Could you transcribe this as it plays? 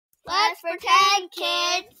Let's pretend,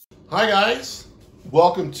 kids! Hi guys,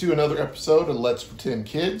 welcome to another episode of Let's Pretend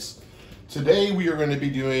Kids. Today we are going to be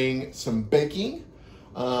doing some baking.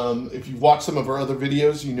 If you've watched some of our other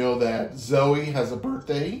videos, you know that Zoe has a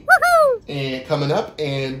birthday and coming up,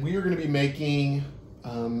 and we are going to be making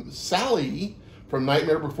Sally from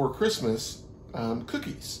Nightmare Before Christmas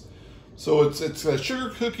cookies. So it's a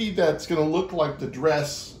sugar cookie that's going to look like the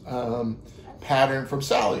dress pattern from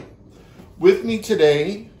Sally. With me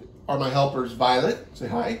today are my helpers, Violet, say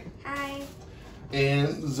hi. Hi.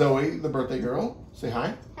 And Zoe, the birthday girl, say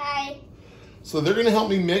hi. Hi. So they're going to help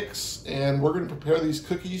me mix, and we're going to prepare these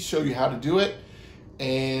cookies, show you how to do it,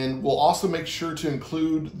 and we'll also make sure to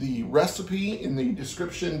include the recipe in the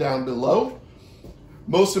description down below.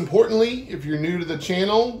 Most importantly, if you're new to the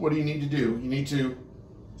channel, what do you need to do? You need to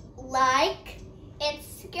Like and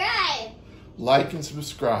subscribe. like and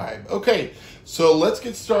subscribe. Okay, so let's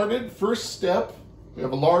get started. First step, we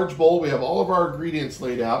have a large bowl. We have all of our ingredients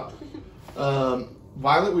laid out.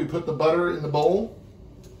 Violet, we put the butter in the bowl.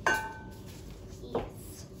 Yes.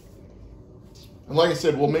 And like I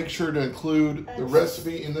said, we'll make sure to include the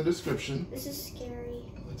recipe in the description. This is scary.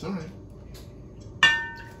 That's all right.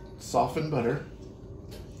 Softened butter.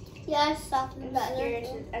 Yeah, soften butter.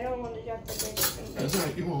 I don't want to drop the butter. That's all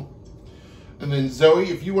right, you won't. And then Zoe,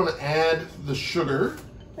 if you want to add the sugar.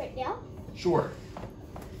 Right now? Sure.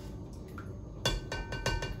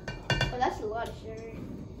 Oh, that's a lot of sugar.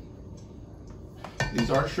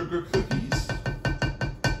 These are sugar cookies.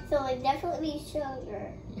 So it definitely needs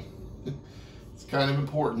sugar. It's kind of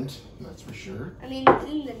important, that's for sure. I mean, it's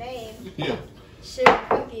in the name. Yeah. Sugar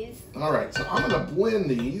cookies. All right, so I'm going to blend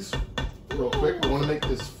these real quick. We want to make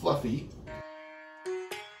this fluffy.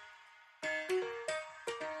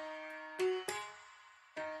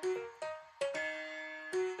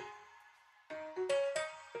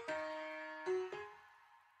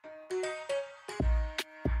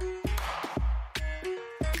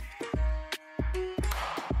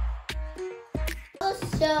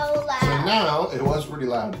 So loud. So now, it was pretty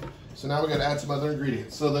loud. So now we got to add some other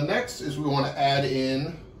ingredients. So the next is we want to add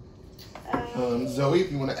in, Zoe,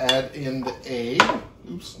 if you want to add in the egg.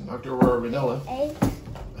 Oops, knocked over our vanilla. Eggs.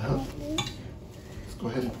 Let's go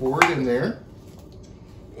ahead and pour it in there.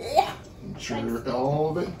 Sugar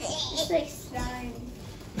all of it. It's like slime.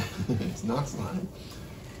 It's not slime.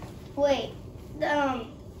 Wait, the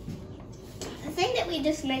thing that we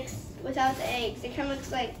just mixed without the eggs, it kind of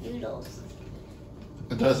looks like noodles.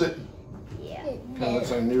 Does it? Yeah. Kind of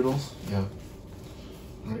looks like noodles? Yeah.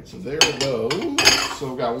 All right, so there it goes. So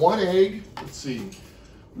we've got one egg. Let's see.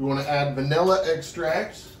 We want to add vanilla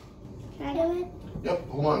extract. Can I do it? Yep,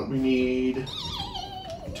 hold on. We need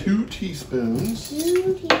 2 teaspoons.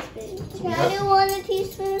 2 teaspoons. So Can we I have- do 1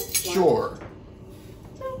 teaspoon? Sure.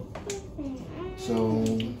 So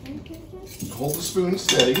hold the spoon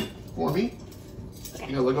steady for me.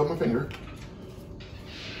 You know, let go of my finger.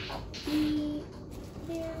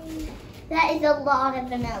 That is a lot of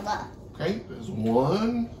vanilla. Okay, there's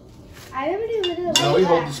 1. I never knew vanilla Zoe, was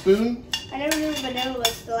hold the black. spoon. I never knew vanilla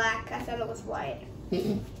was black. I thought it was white.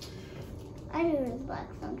 Mm-mm. I do it black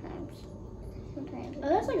sometimes. Sometimes. Oh,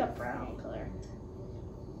 that's like a brown color.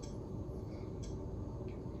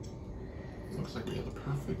 Looks like we have the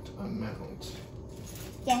perfect amount.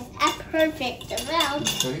 Yes, a perfect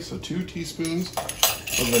amount. Okay, so 2 teaspoons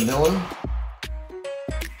of vanilla.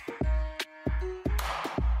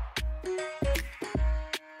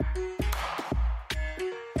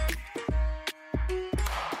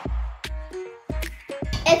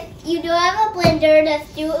 If you do have a blender,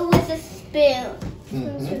 let's do it with a spoon.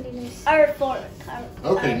 Mhm. Or a fork.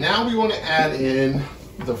 Okay, now we want to add in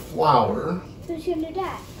the flour. Who's gonna do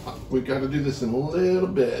that? We've got to do this in a little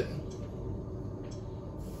bit.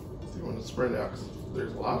 You want to spread it out because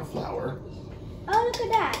there's a lot of flour. Oh, look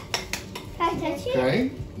at that. Can I touch it?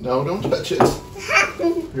 Okay, no, don't touch it.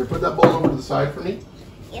 Here, put that bowl over to the side for me.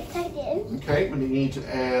 Yes, I did. Okay, we need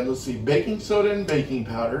to add, let's see, baking soda and baking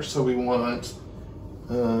powder. So we want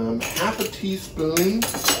half a teaspoon. And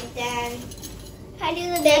then, can I do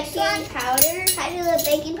the baking powder? Can I do the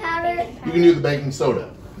baking powder? You can do the baking soda.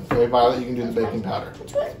 Okay, Violet, you can do the baking powder.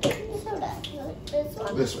 Which one's baking soda? This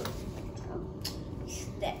one? This one.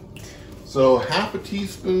 Stick. So half a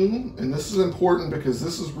teaspoon, and this is important because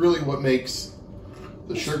this is really what makes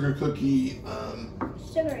the sugar cookie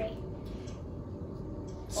Sugary.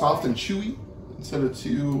 soft and chewy instead of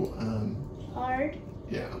too, Hard.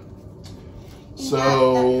 yeah.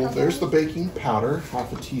 So there's the baking powder,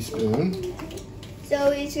 half a teaspoon.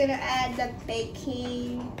 So he's gonna add the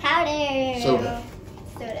baking Powder. Soda.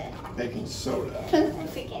 soda. Baking soda. I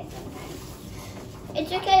forget sometimes.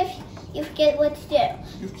 It's okay if you forget what to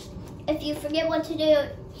do. Oops. if you forget what to do,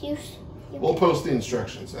 We'll post the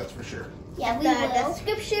instructions, that's for sure. Yeah, we will.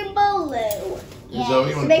 Description below. Yeah. Zoe,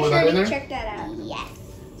 you want to Make pour sure that in to there? check that out. Yes.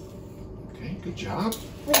 Okay, good job.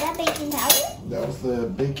 Was that baking powder? That was the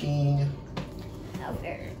baking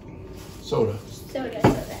Powder. soda. Soda,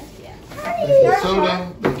 yeah. Baking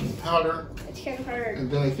soda, baking powder. It's kind of hard. And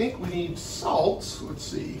then I think we need salt. Let's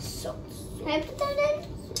see. Salt. Can I put that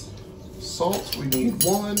in? Salt, we need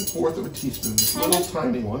 1/4 of a teaspoon. This little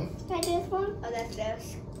tiny one. Can I do this one? Oh, that's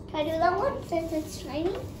this. Can I do that one since it's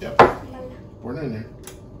tiny? Yep. Pour it in there.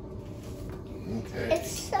 Okay.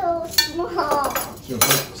 It's so small. So you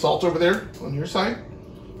put salt over there on your side.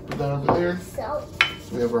 Put that over there. So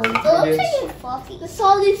So we have our it looks like ingredients. it's fluffy. The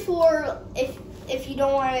salt is for if you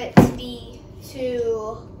don't want it to be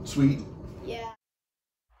too, Sweet. yeah.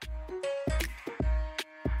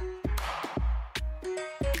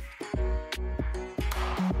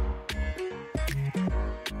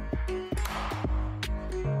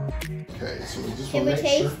 Okay, so we just Can want we to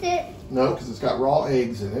make sure. taste it? No, because it's got raw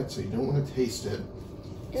eggs in it, so you don't want to taste it.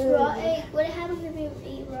 It's raw egg. What happens if you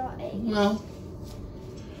eat raw egg? No.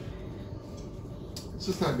 It's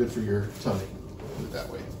just not good for your tummy. Put it that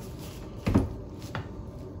way.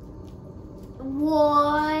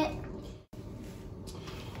 What?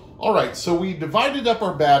 All right, so we divided up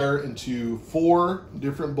our batter into 4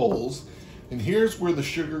 different bowls, and here's where the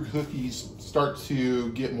sugar cookies start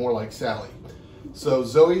to get more like Sally. So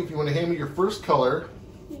Zoe, if you want to hand me your first color,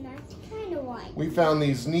 That's kind of white. we found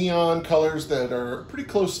these neon colors that are pretty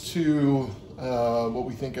close to what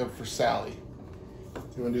we think of for Sally.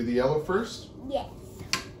 You want to do the yellow first? Yes.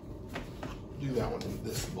 Do that one in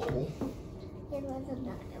this bowl. It was another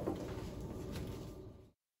one.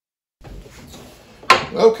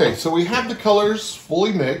 Okay, so we have the colors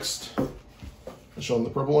fully mixed. I'll show them the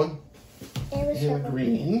purple one It was and the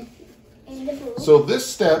green. and the blue. So this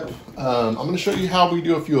step, I'm going to show you how we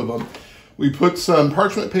do a few of them. We put some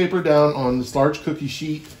parchment paper down on this large cookie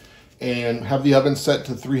sheet and have the oven set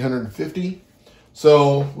to 350.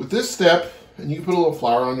 So with this step, and you can put a little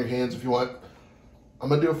flour on your hands if you want, I'm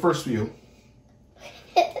going to do a first view.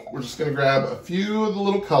 We're just going to grab a few of the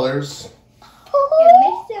little colors.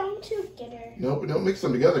 And mix them together. No, we don't mix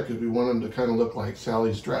them together because we want them to kind of look like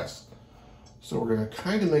Sally's dress. So we're going to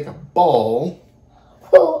kind of make a ball.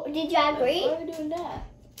 Oh, did you agree? Why are we doing that?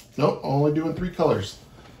 Nope, only doing 3 colors.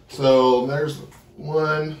 So there's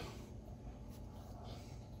one.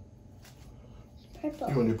 Purple.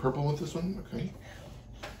 You want to do purple with this one? Okay.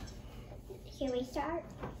 Can we start?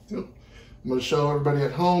 Yep. I'm going to show everybody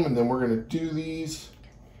at home, and then we're going to do these.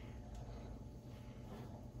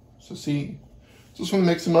 So see, just want to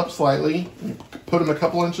mix them up slightly. Put them a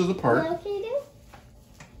couple inches apart. What can you do?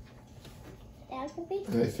 That could be.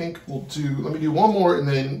 And I think we'll do, let me do one more, and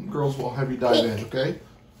then girls will have you dive in, okay?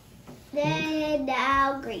 Then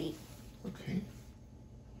now green. Okay.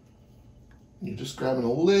 You're just grabbing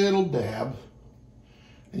a little dab,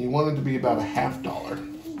 and you want it to be about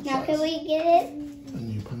 $50. Now can we get it?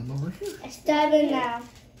 And you put them over here. It's diving now.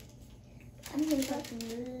 I'm gonna put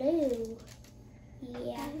blue.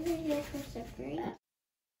 Yeah, I'm gonna go for some green.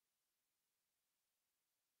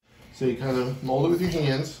 So you kind of mold it with your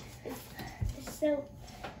hands. It's so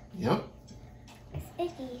Yep.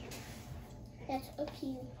 icky. That's up to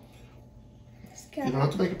you. You don't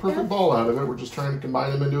have to make a perfect ball out of it. We're just trying to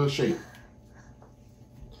combine them into a shape.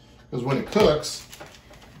 Because when it cooks,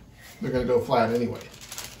 they're going to go flat anyway.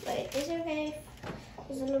 Wait, is it okay?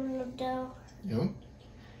 There's a little bit of dough. You know?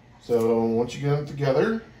 So once you get them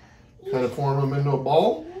together, kind of form them into a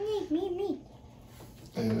ball, Me.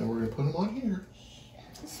 and then we're going to put them on here.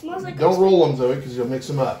 It smells like Don't roll them, Zoe, because you'll mix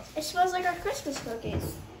them up. It smells like our Christmas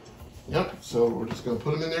cookies. Yep. So we're just going to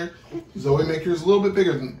put them in there. Zoe, make yours a little bit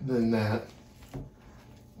bigger than that.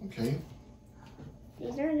 Okay.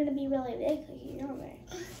 These are going to be really big cookies, aren't they?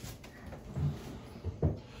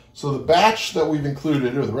 So the batch that we've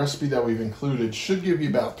included, or the recipe that we've included, should give you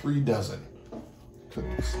about 3 dozen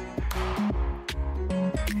cookies.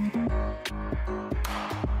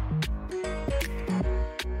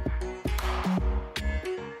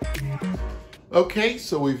 Okay,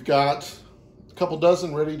 so we've got a couple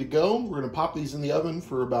dozen ready to go. We're going to pop these in the oven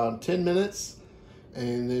for about 10 minutes,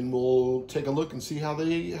 and then we'll take a look and see how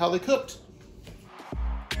they cooked.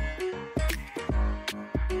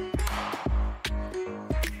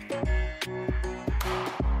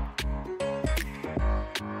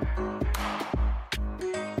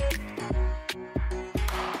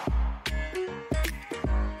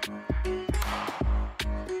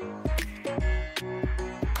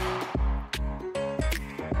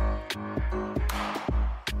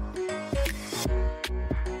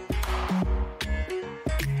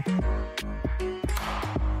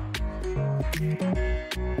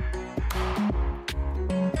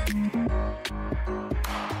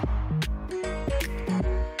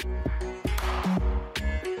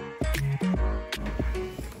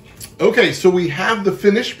 Okay, so we have the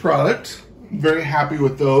finished product. Very happy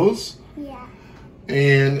with those. Yeah.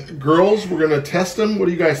 And girls, we're gonna test them. What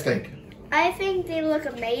do you guys think? I think they look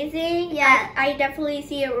amazing. Yeah, I definitely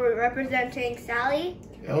see it representing Sally.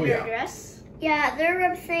 Oh Her yeah. dress. Yeah, they're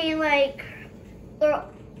representing like,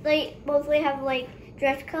 they mostly have like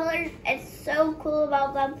dress colors. It's so cool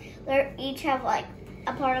about them. They each have like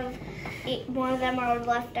a part of, one of them are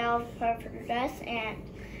left out part of the dress, and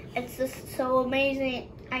it's just so amazing.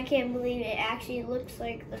 I can't believe it actually looks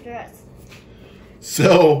like the dress.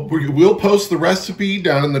 So we'll post the recipe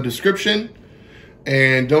down in the description.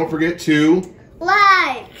 And don't forget to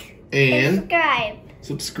Like and subscribe.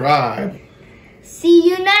 subscribe. See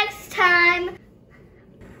you next time.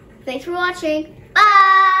 Thanks for watching. Bye.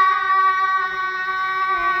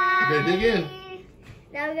 Okay, dig in.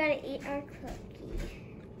 Now we gotta eat our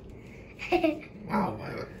cookie. Wow,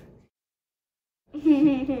 Violet.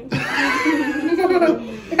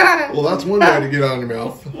 Well, that's one way to get out of your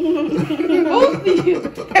mouth.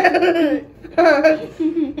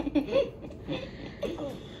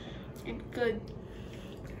 It's good.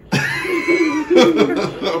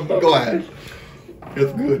 I'm glad.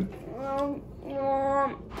 It's good.